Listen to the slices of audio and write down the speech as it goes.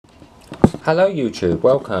Hello YouTube,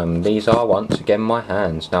 welcome. These are once again my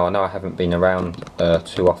hands. Now I know I haven't been around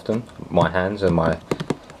too often. My hands and my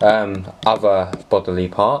other bodily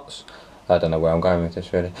parts. I don't know where I'm going with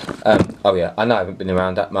this really. Oh yeah, I know I haven't been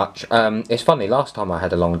around that much. It's funny, last time I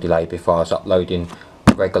had a long delay before I was uploading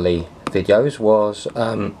regularly videos was,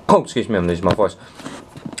 oh excuse me, I'm losing my voice,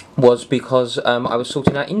 was because I was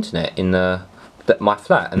sorting out internet in my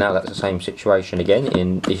flat, and now that's the same situation again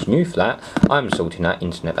in this new flat. I'm sorting out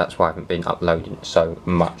internet, that's why I haven't been uploading so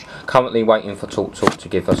much. Currently waiting for Talk to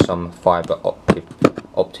give us some fibre optic,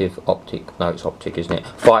 no it's optic isn't it,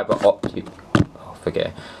 fibre optic, oh forget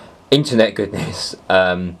it, internet goodness.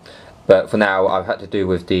 But for now I've had to do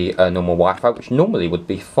with the normal Wi-Fi, which normally would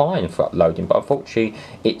be fine for uploading, but unfortunately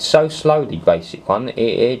it's so slow, the basic one,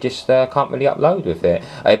 it just can't really upload with it.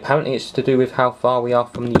 Apparently it's to do with how far we are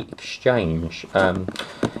from the exchange.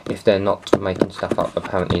 If they're not making stuff up,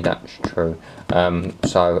 apparently that's true.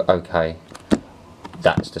 So okay,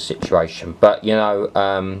 that's the situation. But you know,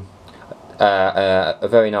 a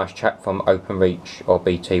very nice chap from OpenReach or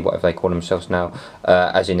BT, whatever they call themselves now,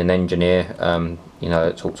 as in an engineer, you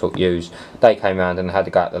know, Talk use. They came around and had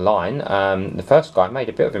to go at the line. The first guy made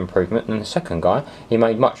a bit of improvement, and the second guy, he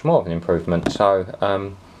made much more of an improvement. So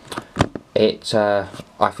I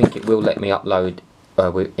think it will let me upload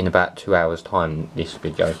in about 2 hours time this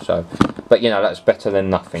video. So, but you know, that's better than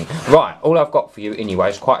nothing. Right, all I've got for you anyway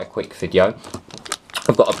is quite a quick video.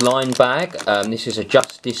 I've got a blind bag. This is a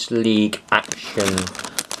Justice League action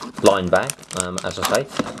blind bag, as I say.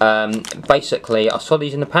 Basically, I saw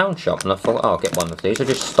these in the pound shop and I thought, oh, I'll get one of these. I'll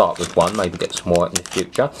just start with one, maybe get some more in the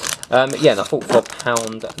future. Yeah, and I thought for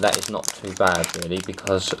 £1 that is not too bad really,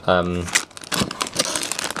 because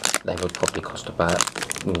they would probably cost about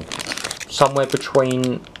somewhere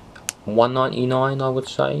between £1.99 I would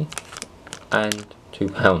say and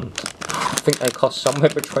 £2. I think they cost somewhere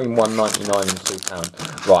between £1.99 and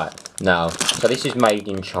 £2. Right, now, so this is made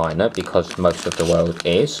in China because most of the world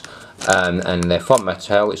is, and they're from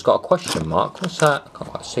Mattel. It's got a question mark. What's that? I can't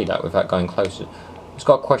quite see that without going closer. It's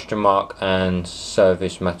got a question mark and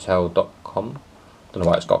servicemattel.com. Don't know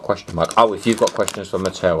why it's got a question mark. Oh, if you've got questions for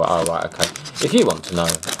Mattel, oh right, okay. If you want to know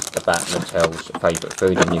about Mattel's favourite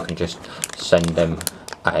food, then you can just send them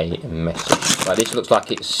a message. Right, this looks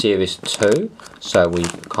like it's series 2, so we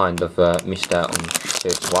kind of missed out on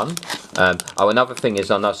series 1. Oh, another thing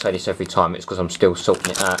is, I know I say this every time, it's because I'm still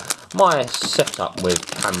sorting it out. My setup with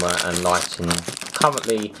camera and lighting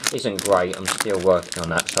currently isn't great. I'm still working on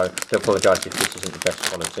that, so I apologise if this isn't the best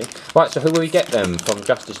quality. Right, so who will we get them from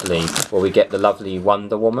Justice League? Well, we get the lovely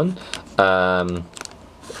Wonder Woman,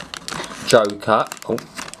 Joker.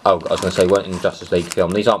 Oh, I was going to say, weren't in the Justice League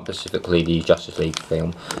film. These aren't specifically the Justice League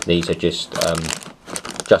film. These are just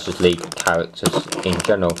Justice League characters in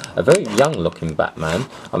general. A very young looking Batman.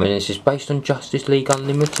 I mean, this is based on Justice League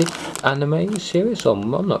Unlimited anime series, or I'm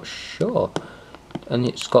not sure. And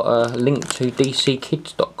it's got a link to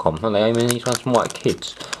DCKids.com. Are they aiming these ones more at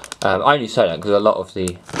kids? I only say that because a lot of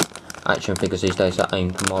the action figures these days are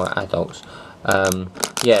aimed more at adults.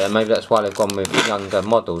 Yeah, maybe that's why they've gone with younger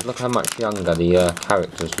models. Look how much younger the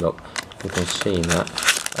characters look. You can see that.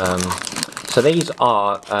 So these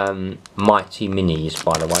are Mighty Minis,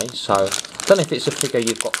 by the way. So I don't know if it's a figure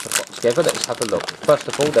you've got to put together. Let's have a look. First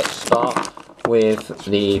of all, let's start with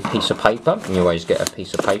the piece of paper. You always get a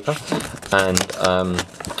piece of paper and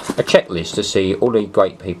a checklist to see all the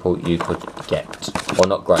great people you could get. Or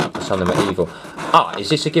not great, because some of them are evil. Ah, is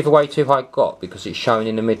this a giveaway to I got because it's shown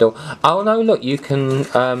in the middle? Oh no, look, you can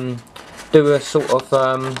do a sort of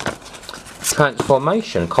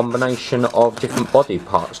transformation, combination of different body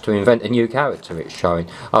parts to invent a new character, it's showing.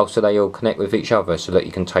 Oh, so they all connect with each other so that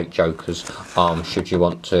you can take Joker's arm should you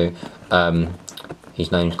want to. His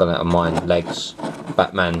name's gone out of mind. Legs,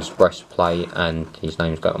 Batman's breastplate, and his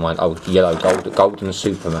name's gone out of mind. Oh, yellow, golden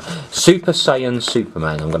Superman. Super Saiyan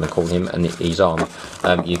Superman, I'm going to call him, and his arm.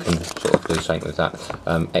 You can sort of do something with that.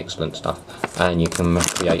 Excellent stuff. And you can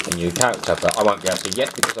create a new character, but I won't be able to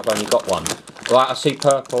yet because I've only got one. Right, I see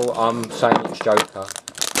purple. I'm saying it's Joker.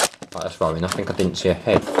 Right, that's worrying. I think I didn't see a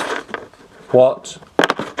head. What?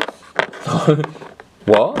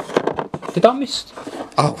 What? Did I miss?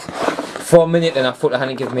 Oh. For a minute then I thought they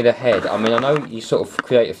hadn't given me the head. I mean, I know you sort of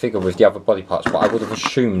create a figure with the other body parts, but I would have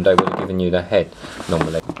assumed they would have given you the head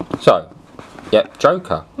normally. So, yep,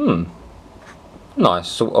 Joker. Nice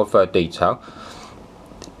sort of detail.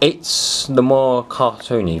 It's the more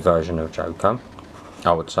cartoony version of Joker,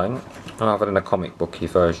 I would say, rather than the comic booky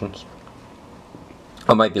versions.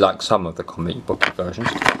 Or maybe like some of the comic booky versions.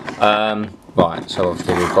 Right, so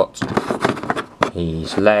obviously we've got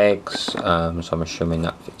his legs, so I'm assuming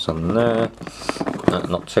that fits on there.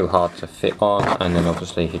 not too hard to fit on, and then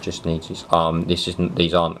obviously he just needs his arm.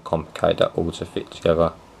 These aren't complicated at all to fit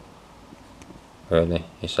together. Really,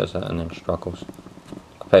 he says that and then struggles.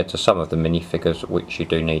 Compared to some of the minifigures, which you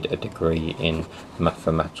do need a degree in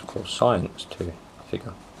mathematical science to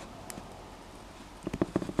figure.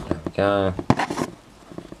 There we go.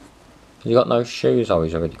 He got no shoes? Oh,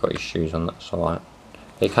 he's already got his shoes on, that's alright.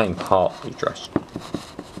 He came partly dressed.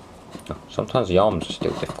 Oh, sometimes the arms are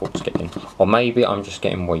still difficult to get in. Or maybe I'm just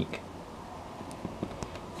getting weak.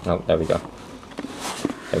 Oh, there we go.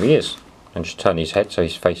 There he is. And just turn his head so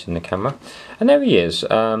he's facing the camera. And there he is.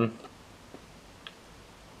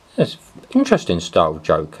 It's interesting style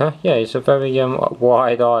Joker. Yeah, he's a very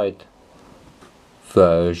wide-eyed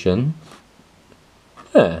version.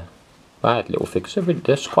 Yeah, bad little figure.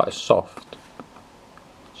 That's quite soft.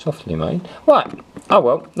 Softly made. Right. Oh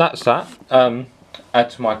well, that's that. Add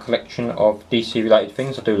to my collection of DC related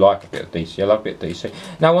things. I do like a bit of DC. I love a bit of DC.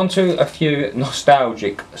 Now on to a few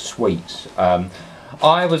nostalgic sweets.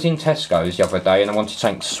 I was in Tesco's the other day and I wanted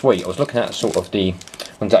something sweet. I was looking at sort of the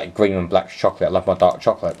that green and black chocolate. I love my dark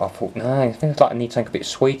chocolate, but I thought, no, I think like I need something a bit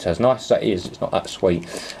sweeter. As nice as that is, it's not that sweet.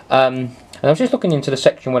 And I was just looking into the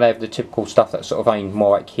section where they have the typical stuff that's sort of aimed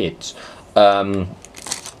more at kids.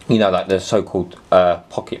 You know, like the so-called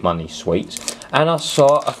pocket money sweets. And I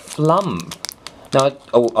saw a flump. Now,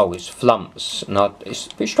 oh, it's flumps. Now, it's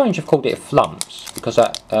a bit strange I've called it flumps, because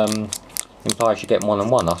that implies you get one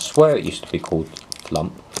and one. I swear it used to be called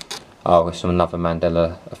flump. Oh, it's another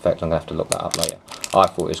Mandela effect. I'm going to have to look that up later. I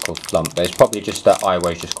thought it was called flump, but it's probably just that I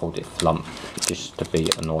always just called it flump, just to be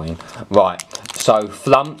annoying. Right, so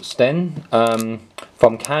flumps then,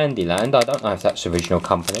 from Candyland. I don't know if that's the original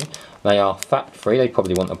company. They are fat-free. They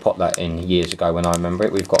probably wouldn't have put that in years ago when I remember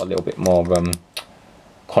it. We've got a little bit more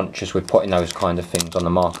conscious with putting those kind of things on the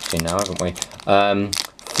marketing now, haven't we?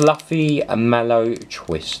 Fluffy mallow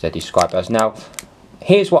twist, they're described as. Now,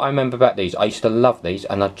 here's what I remember about these. I used to love these,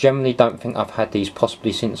 and I generally don't think I've had these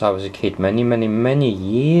possibly since I was a kid. Many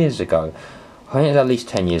years ago. I think it's at least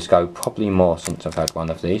 10 years ago, probably more since I've had one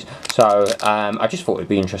of these. So, I just thought it'd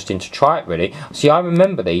be interesting to try it, really. See, I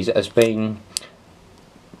remember these as being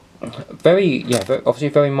very, obviously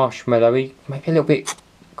very marshmallowy, maybe a little bit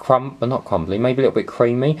not crumbly, maybe a little bit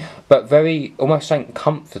creamy, but very, almost something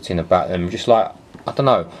comforting about them. Just like, I don't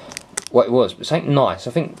know what it was, but something nice.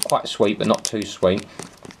 I think quite sweet, but not too sweet.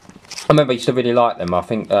 I remember I used to really like them. I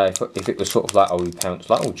think if it was sort of like, oh, your parents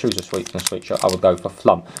like, oh, choose a sweet from a sweet shop, I would go for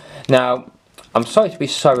Flump. Now, I'm sorry to be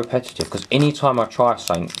so repetitive, because any time I try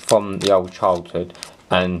something from the old childhood,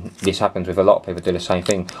 and this happens with a lot of people do the same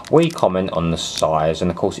thing, we comment on the size, and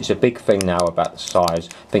of course it's a big thing now about the size.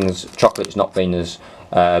 Chocolate's not been as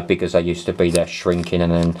big as they used to be, they're shrinking,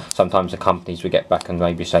 and then sometimes the companies would get back and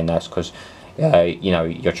maybe say that's because you know,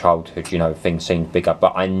 your childhood, you know, things seem bigger.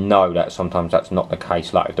 But I know that sometimes that's not the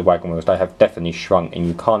case. Like with the wagon wheels, they have definitely shrunk, and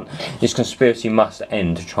you can't, this conspiracy must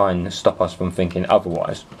end to try and stop us from thinking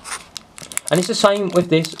otherwise. And it's the same with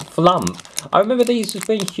this Flump. I remember these as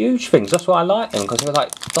being huge things. That's why I like them, because they're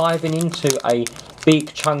like diving into a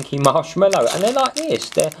big chunky marshmallow, and they're like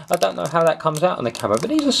this. I don't know how that comes out on the camera, but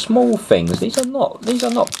these are small things. These are not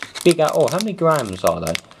big at all. How many grams are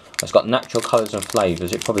they? It's got natural colours and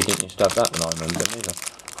flavours. It probably didn't used to have that when I remember. These are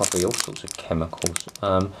probably all sorts of chemicals.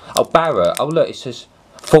 Oh, Barrett. Oh, look, it says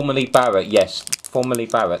formerly Barrett. Yes, formerly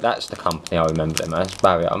Barrett. That's the company I remember them as.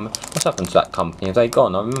 Barrett. What's happened to that company? Have they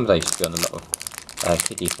gone? I remember they used to be on a lot of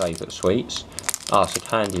kiddie favourite sweets. Ah, so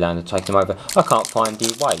Candyland have taken them over. I can't find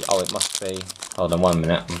the weight. Oh, it must be. Hold on 1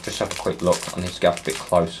 minute. I'll just have a quick look. I need to get up a bit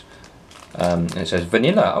close. And it says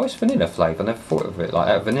vanilla. Oh, it's vanilla flavour. I never thought of it like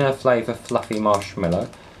that. Vanilla flavour fluffy marshmallow.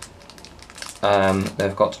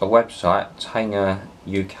 They've got a website,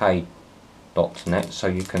 tangeruk.net, so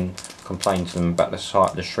you can complain to them about the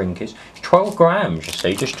shrinkage. 12 grams, you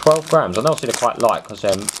see, just 12 grams. I know they're quite light because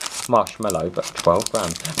they're marshmallow, but 12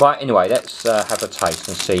 grams. Right, anyway, let's have a taste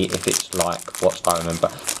and see if it's like what I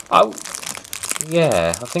remember. Oh,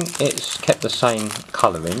 yeah, I think it's kept the same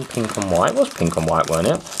colouring, pink and white. It was pink and white, weren't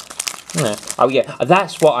it? Yeah. Oh yeah,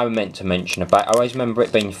 that's what I meant to mention about. I always remember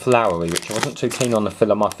it being floury, which I wasn't too keen on the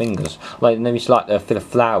feel of my fingers. Like, there used to like the feel of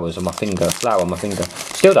flowers on my finger, flour on my finger.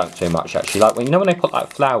 Still don't too much actually. Like when you know when they put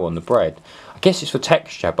like flour on the bread. I guess it's for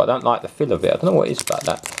texture, but I don't like the feel of it. I don't know what it is about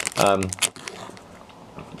that.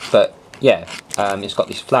 But yeah, it's got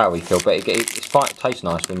this floury feel, but it tastes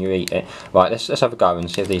nice when you eat it. Right, let's have a go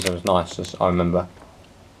and see if these are as nice as I remember.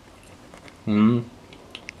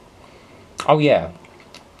 Oh yeah.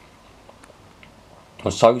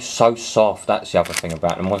 So soft. That's the other thing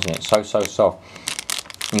about them, wasn't it? So soft.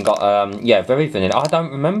 And got, yeah, very vanilla. I don't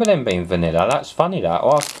remember them being vanilla. That's funny that.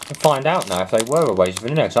 I'll find out now if they were always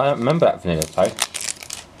vanilla, because I don't remember that vanilla taste.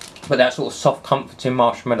 But that sort of soft, comforting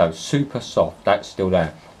marshmallow, super soft, that's still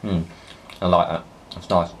there. I like that. That's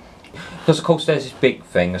nice. Because of course there's this big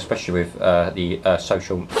thing, especially with the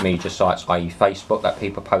social media sites, i.e. Facebook, that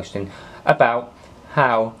people are posting about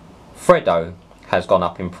how Freddo has gone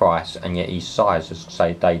up in price, and yet his size has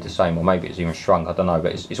stayed the same, or maybe it's even shrunk, I don't know,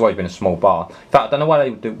 but it's always been a small bar. In fact, I don't know why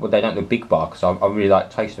they don't do a big bar, because I really like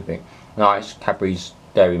the taste of it. Nice Cadbury's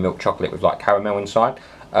Dairy Milk Chocolate with like caramel inside.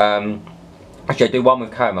 Actually, they do one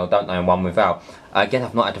with caramel, don't they, and one without. Again,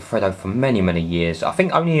 I've not had a Freddo for many, many years. I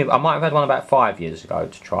think I might have had one about 5 years ago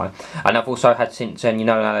to try. And I've also had since then, you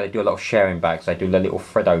know, now they do a lot of sharing bags. They do the little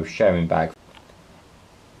Freddo sharing bag.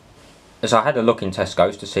 So I had a look in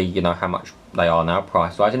Tesco's to see, you know, how much they are now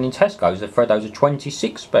price-wise, and in Tesco's the Freddos are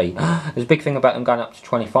 26p. There's a big thing about them going up to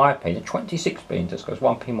 25p. They're 26p in Tesco's,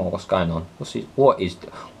 1p more. What's going on? What is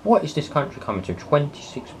this country coming to?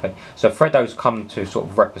 26p. So Freddos come to sort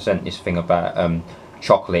of represent this thing about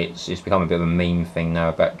chocolates. It's become a bit of a meme thing now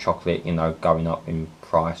about chocolate, you know, going up in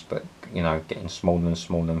price, but you know, getting smaller and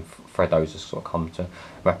smaller, and Freddos has sort of come to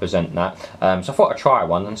represent that. So I thought I'd try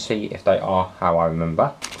one and see if they are how I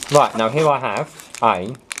remember. Right, now here I have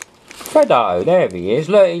a Freddo. There he is.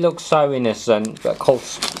 Look, he looks so innocent, but of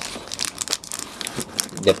course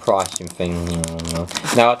the pricing thing.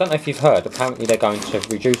 Now I don't know if you've heard, apparently they're going to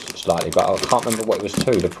reduce it slightly, but I can't remember what it was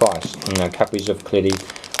to, the price. You know, Cadbury's have clearly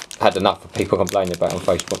had enough of people complaining about it on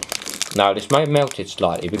Facebook. Now this may have melted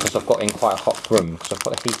slightly because I've got in quite a hot room, because I've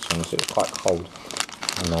put the heat on, so it's quite cold.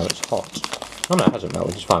 And now it's hot. Oh no, it hasn't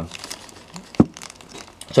melted, it's fine.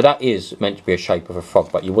 So that is meant to be a shape of a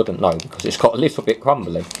frog, but you wouldn't know because it's got a little bit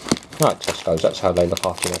crumbly. Right, Tesco's, that's how they look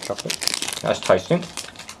after their chocolate. That's tasting.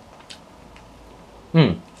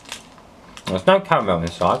 There's no caramel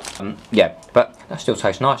inside. Yeah, but that still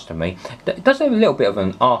tastes nice to me. It does have a little bit of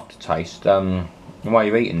an aftertaste while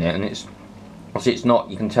you're eating it, and it's obviously it's not.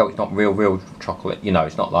 You can tell it's not real chocolate. You know,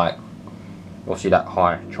 it's not like obviously that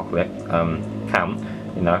high chocolate count.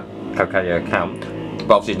 You know, cocoa count.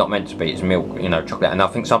 But obviously it's not meant to be. It's milk, you know, chocolate. And I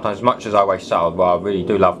think sometimes, as much as I always say, well, I really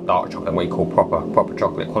do love dark chocolate, what you call proper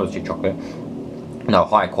chocolate, quality chocolate. No,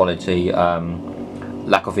 high quality.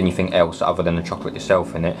 Lack of anything else other than the chocolate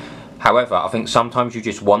itself in it. However, I think sometimes you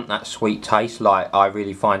just want that sweet taste. Like I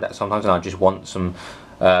really find that sometimes, and I just want some,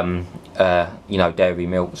 you know, dairy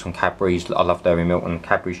milk, some Cadbury's. I love dairy milk and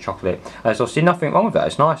Cadbury's chocolate. There's obviously nothing wrong with that.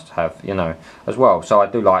 It's nice to have, you know, as well. So I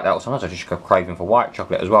do like that. Sometimes I just go craving for white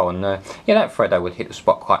chocolate as well. And yeah, that Freddo would hit the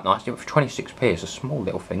spot quite nicely. For 26p, it's a small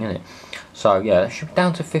little thing, isn't it? So yeah, that should be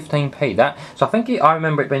down to 15p. So I think I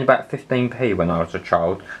remember it being about 15p when I was a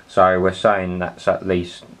child. So we're saying that's at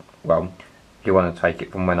least, well, if you want to take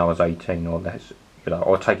it from when I was 18 or less, you know,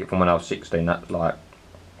 or take it from when I was 16, that's like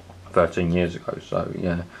 13 years ago. So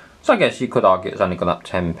yeah, so I guess you could argue it's only gone up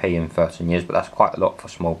 10p in 13 years, but that's quite a lot for a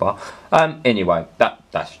small bar. Anyway,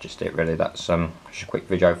 that's just it really. That's just a quick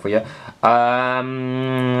video for you.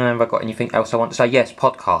 Have I got anything else I want to say? Yes,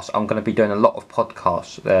 podcasts. I'm going to be doing a lot of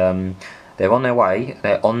podcasts. They're on their way.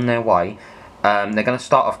 They're going to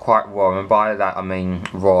start off quite raw, and by that I mean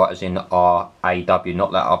raw as in R-A-W,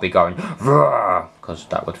 not that I'll be going raw, because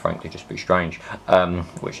that would frankly just be strange,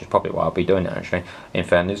 which is probably why I'll be doing it actually, in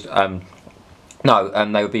fairness. No,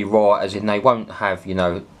 they would be raw as in they won't have, you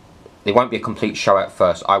know, it won't be a complete show at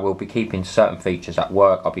first. I will be keeping certain features that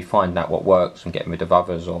work. I'll be finding out what works and getting rid of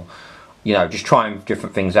others, or you know, just trying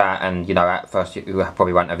different things out. And you know, at first you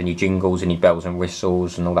probably won't have any jingles, any bells and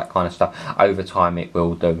whistles and all that kind of stuff. Over time it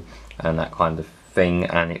will do, and that kind of thing,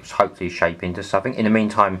 and it's hopefully shape into something. In the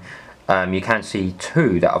meantime, you can see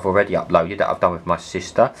 2 that I've already uploaded that I've done with my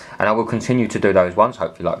sister, and I will continue to do those ones,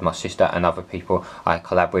 hopefully, like with my sister and other people I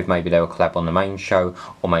collab with. Maybe they will collab on the main show,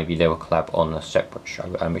 or maybe they will collab on a separate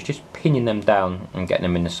show. It's just pinning them down and getting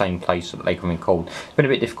them in the same place so that they can record. It's been a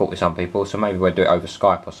bit difficult with some people, so maybe we'll do it over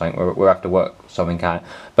Skype or something. We'll have to work something out,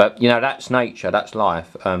 but you know, that's nature, that's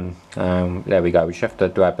life. There we go, we just have to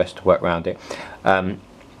do our best to work around it.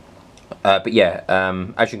 But yeah,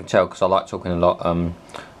 as you can tell, because I like talking a lot,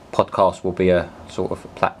 podcast will be a sort of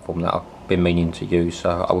platform that I've been meaning to use,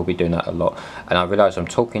 so I will be doing that a lot. And I realise I'm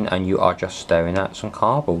talking and you are just staring at some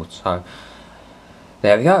cardboard, so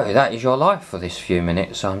there we go. That is your life for this few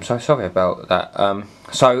minutes. I'm so sorry about that. I'm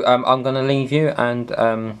going to leave you and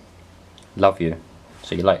love you.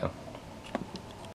 See you later.